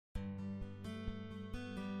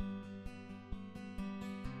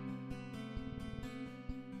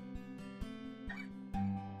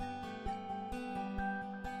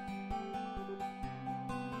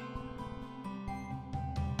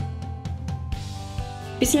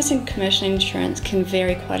Business and commercial insurance can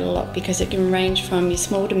vary quite a lot because it can range from your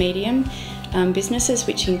small to medium businesses,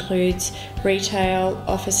 which includes retail,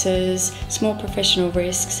 offices, small professional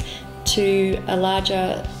risks, to a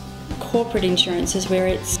larger corporate insurances where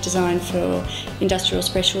it's designed for industrial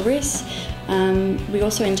special risks. We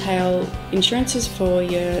also entail insurances for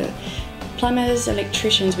your plumbers,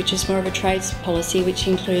 electricians, which is more of a trades policy, which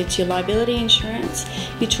includes your liability insurance,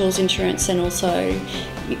 your tools insurance, and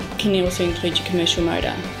can also include your commercial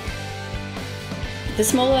motor. The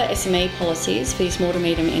smaller SME policies for your small to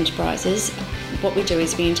medium enterprises, what we do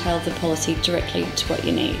is we entail the policy directly to what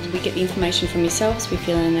you need. We get the information from yourselves, we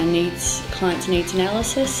fill in a client's needs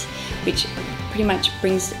analysis, which pretty much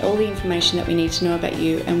brings all the information that we need to know about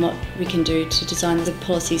you and what we can do to design the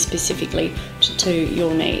policy specifically to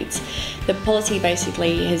your needs. The policy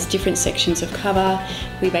basically has different sections of cover.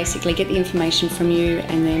 We basically get the information from you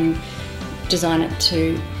and then design it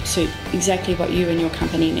to suit exactly what you and your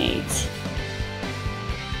company needs.